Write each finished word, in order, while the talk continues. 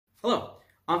Hello,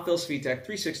 I'm Phil Svitek,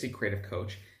 360 Creative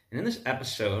Coach, and in this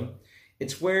episode,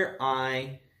 it's where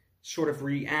I sort of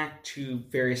react to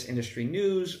various industry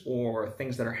news or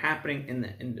things that are happening in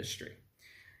the industry.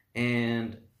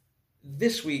 And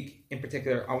this week in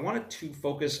particular, I wanted to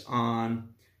focus on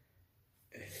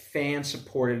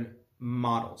fan-supported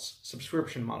models,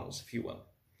 subscription models, if you will.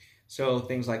 So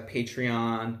things like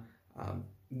Patreon,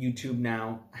 YouTube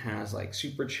now has like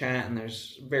Super Chat, and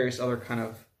there's various other kind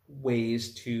of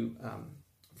ways to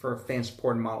for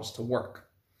fan-supported models to work.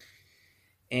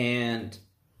 And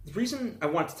the reason I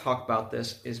want to talk about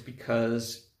this is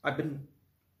because I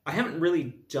haven't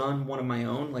really done one of my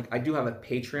own. Like I do have a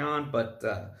Patreon, but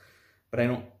I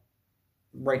don't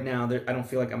right now. I don't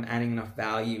feel like I'm adding enough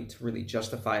value to really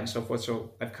justify it and so forth.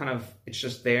 So it's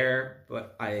just there,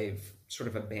 but I've sort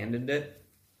of abandoned it.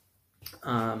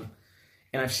 And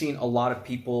I've seen a lot of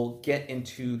people get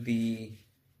into the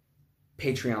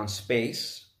Patreon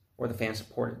space or the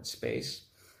fan-supported space.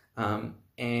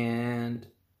 And,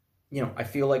 I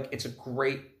feel like it's a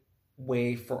great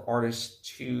way for artists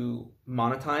to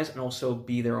monetize and also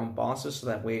be their own bosses. So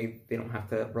that way they don't have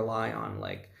to rely on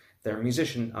like their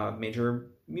musician, major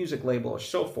music label or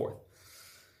so forth.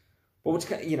 But what's,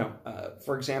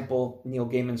 for example, Neil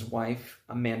Gaiman's wife,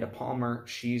 Amanda Palmer,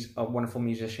 she's a wonderful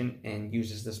musician and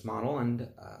uses this model, and,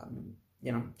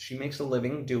 she makes a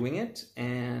living doing it,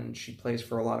 and she plays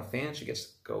for a lot of fans. She gets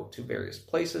to go to various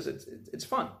places. It's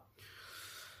fun.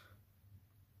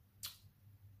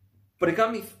 But it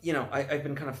got me, I've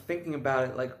been kind of thinking about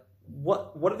it, like,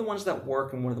 what are the ones that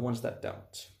work and what are the ones that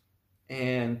don't?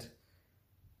 And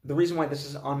the reason why this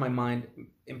is on my mind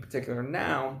in particular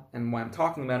now, and why I'm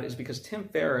talking about it, is because Tim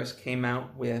Ferriss came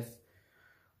out with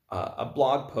a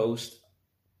blog post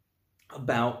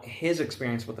about his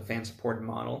experience with the fan-supported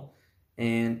model,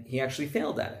 and he actually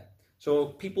failed at it. So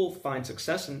people find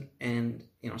success, and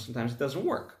sometimes it doesn't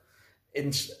work.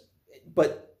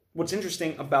 But what's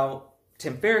interesting about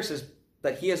Tim Ferriss is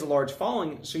that he has a large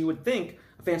following, so you would think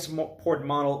a fan-supported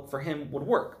model for him would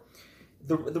work.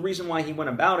 The reason why he went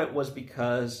about it was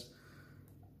because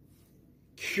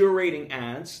curating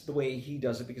ads the way he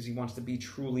does it, because he wants to be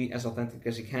truly as authentic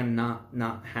as he can,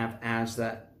 not have ads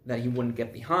that he wouldn't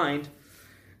get behind.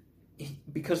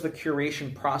 Because the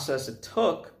curation process it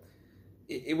took,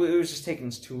 it was just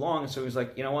taking too long, and so he was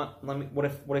like, you know what? What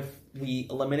if we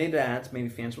eliminated ads? Maybe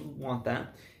fans would want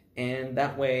that, and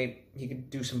that way he could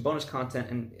do some bonus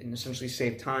content and essentially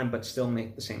save time, but still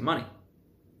make the same money.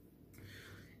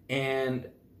 And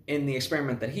in the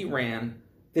experiment that he ran,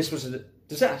 this was a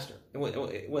disaster.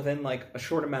 Within like a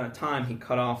short amount of time, he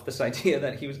cut off this idea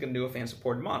that he was going to do a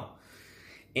fan-supported model.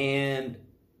 And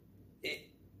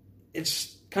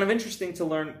it's kind of interesting to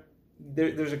learn.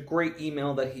 There's a great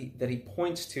email that he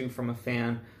points to from a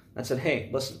fan that said, hey,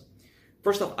 listen,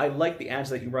 first off, I like the ads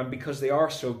that you run because they are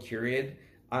so curated.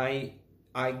 I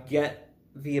get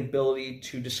the ability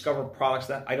to discover products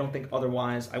that I don't think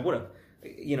otherwise I would have.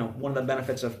 One of the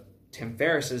benefits of Tim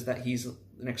Ferriss is that he's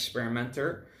an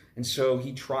experimenter, and so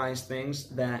he tries things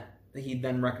that he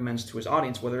then recommends to his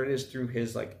audience, whether it is through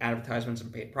his like advertisements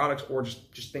and paid products or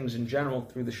just things in general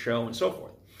through the show and so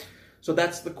forth. So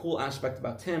that's the cool aspect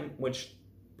about Tim, which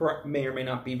may or may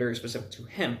not be very specific to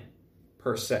him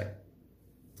per se.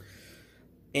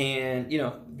 And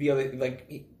the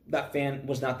other, that fan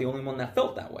was not the only one that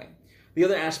felt that way. The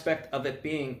other aspect of it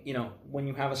being, when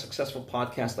you have a successful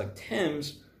podcast like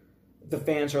Tim's, the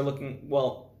fans are looking,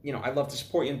 well, I'd love to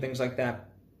support you and things like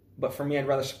that, but for me, I'd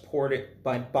rather support it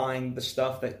by buying the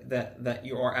stuff that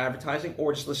you are advertising,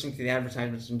 or just listening to the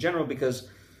advertisements in general, because,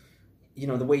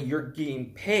 the way you're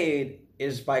getting paid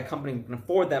is by a company who can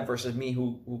afford that versus me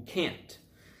who can't.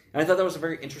 And I thought that was a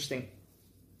very interesting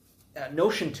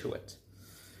notion to it,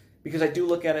 because I do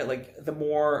look at it like the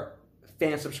more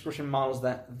fan subscription models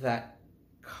that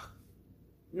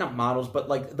not models, but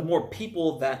like the more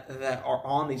people that are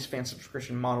on these fan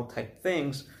subscription model type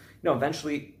things,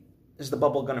 eventually is the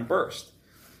bubble going to burst?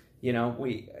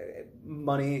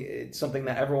 Money, it's something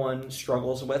that everyone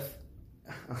struggles with,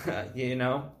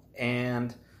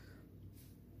 and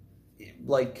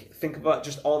like think about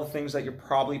just all the things that you're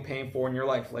probably paying for in your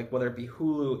life, like whether it be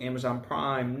Hulu, Amazon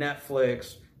Prime,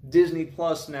 Netflix, Disney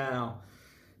Plus now,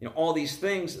 all these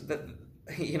things that,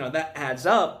 that adds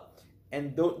up.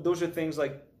 And those are things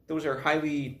like, those are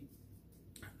highly,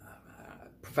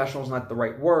 professional is not the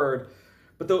right word,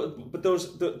 but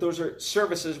those are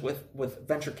services with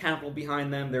venture capital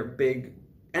behind them. They're big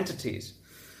entities.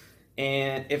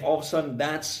 And if all of a sudden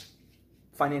that's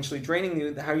financially draining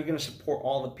you, how are you going to support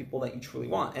all the people that you truly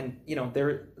want? And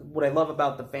what I love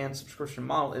about the fan subscription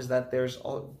model is that there's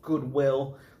a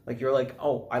goodwill. Like you're like,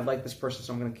 oh, I like this person,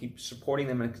 so I'm going to keep supporting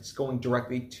them, and it's going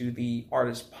directly to the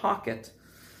artist's pocket.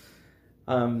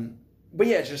 But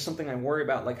yeah, it's just something I worry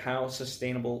about, like how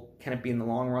sustainable can it be in the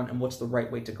long run, and what's the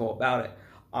right way to go about it.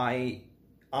 I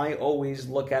always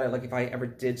look at it like if I ever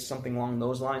did something along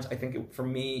those lines, I think for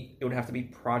me it would have to be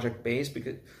project based,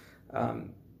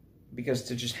 because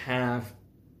to just have,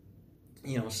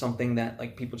 something that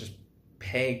like people just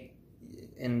pay,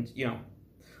 and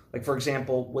like for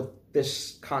example with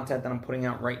this content that I'm putting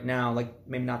out right now, like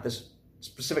maybe not this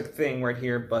specific thing right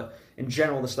here, but in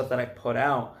general the stuff that I put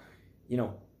out,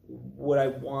 would I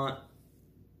want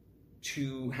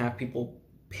to have people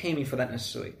pay me for that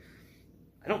necessarily?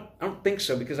 I don't think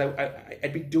so, because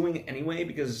I'd be doing it anyway,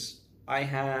 because I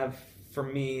have, for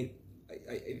me,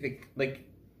 I think, like,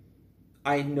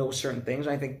 I know certain things,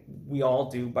 I think we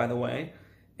all do, by the way,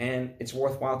 and it's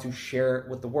worthwhile to share it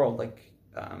with the world. Like,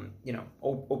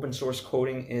 open source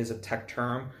coding is a tech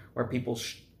term where people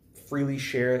freely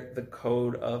share the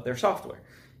code of their software,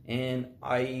 and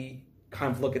I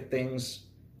kind of look at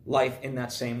life in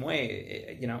that same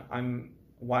way.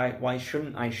 Why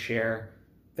shouldn't I share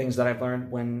things that I've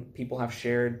learned when people have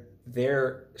shared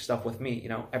their stuff with me?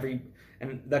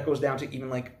 And that goes down to even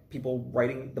like people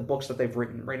writing the books that they've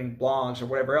written, writing blogs or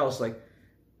whatever else. Like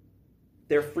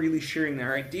they're freely sharing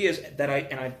their ideas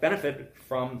and I benefit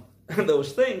from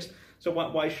those things. So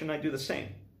why shouldn't I do the same?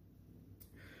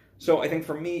 So I think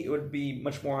for me it would be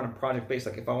much more on a project base.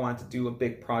 Like if I wanted to do a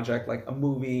big project like a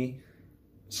movie,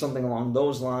 something along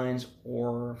those lines,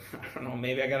 or I don't know,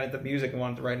 maybe I got into music and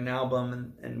wanted to write an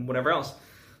album and whatever else.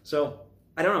 So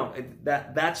I don't know,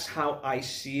 that's how I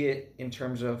see it in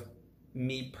terms of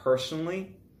me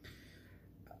personally.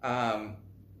 And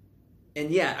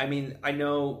yeah, I mean, I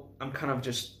know I'm kind of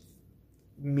just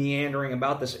meandering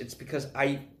about this. It's because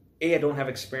I don't have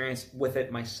experience with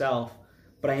it myself,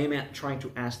 but I am trying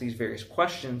to ask these various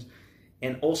questions,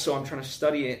 and also I'm trying to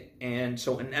study it. And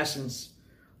so in essence,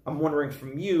 I'm wondering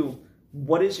from you,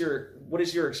 what is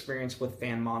your experience with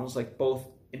fan models, like both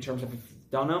in terms of if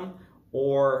you've done them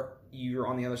or you're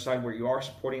on the other side where you are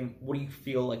supporting? What do you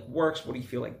feel like works? What do you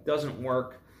feel like doesn't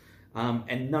work?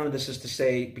 And none of this is to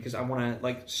say because I want to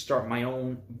like start my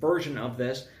own version of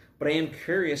this, but I am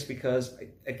curious because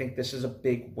I think this is a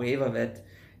big wave of it.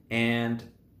 And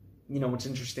what's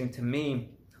interesting to me,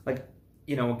 like,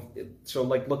 so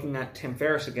like looking at Tim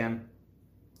Ferriss again,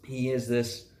 he is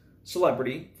this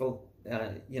celebrity,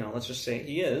 let's just say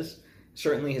he is.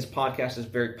 Certainly his podcast is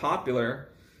very popular,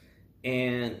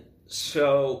 and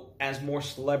so as more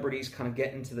celebrities kind of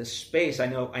get into this space, I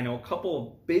know a couple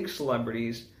of big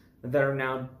celebrities that are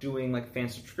now doing like fan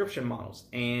subscription models,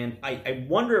 and I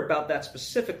wonder about that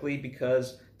specifically,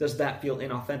 because does that feel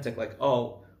inauthentic? Like,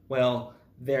 oh well,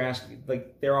 they're asking,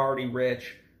 like, they're already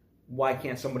rich, why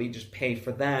can't somebody just pay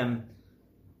for them?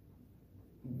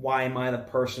 Why am I the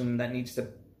person that needs to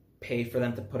pay for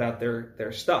them to put out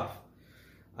their stuff?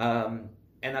 And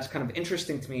that's kind of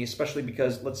interesting to me, especially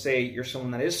because let's say you're someone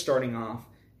that is starting off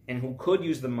and who could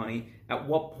use the money. At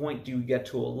what point do you get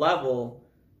to a level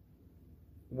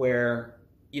where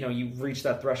you've reached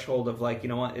that threshold of like,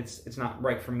 what, it's not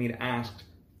right for me to ask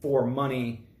for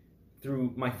money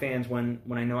through my fans when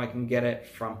I know I can get it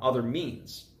from other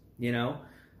means?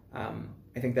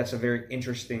 I think that's a very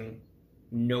interesting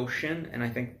notion, and I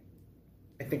think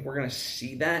we're going to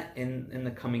see that in the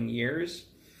coming years.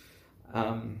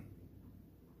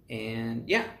 And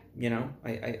yeah,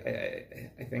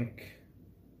 I think,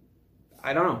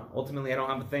 I don't know, ultimately I don't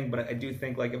have a thing, but I do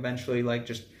think like eventually like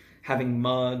just having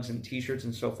mugs and t-shirts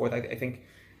and so forth, I think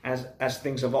as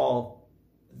things evolve,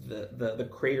 the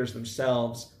creators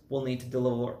themselves will need to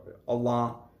deliver a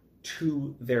lot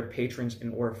to their patrons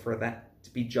in order for that to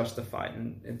be justified.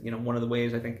 And one of the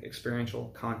ways, I think,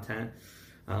 experiential content,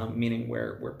 meaning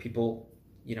where people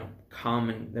come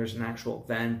and there's an actual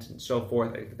event and so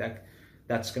forth, I think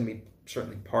that's going to be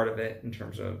certainly part of it in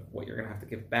terms of what you're going to have to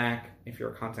give back if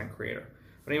you're a content creator.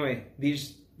 But anyway,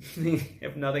 these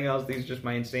if nothing else, these are just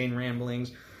my insane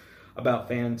ramblings about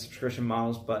fan subscription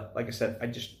models. But like I said,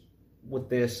 with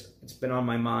this, it's been on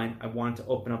my mind. I wanted to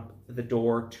open up the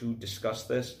door to discuss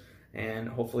this, and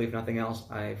hopefully, if nothing else,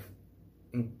 I've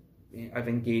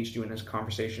engaged you in this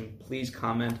conversation. Please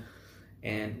comment,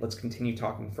 and let's continue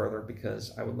talking further,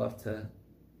 because I would love to,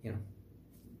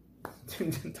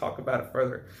 to talk about it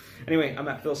further. Anyway, I'm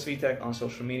at Phil Svitek on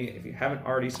social media. If you haven't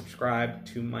already subscribed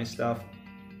to my stuff,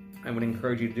 I would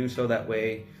encourage you to do so. That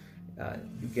way,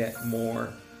 you get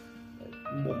more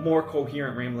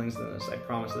coherent ramblings than this. I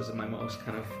promise this is my most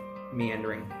kind of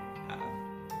meandering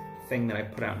thing that I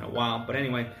put out in a while. But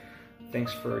anyway,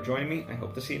 thanks for joining me. I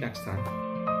hope to see you next time.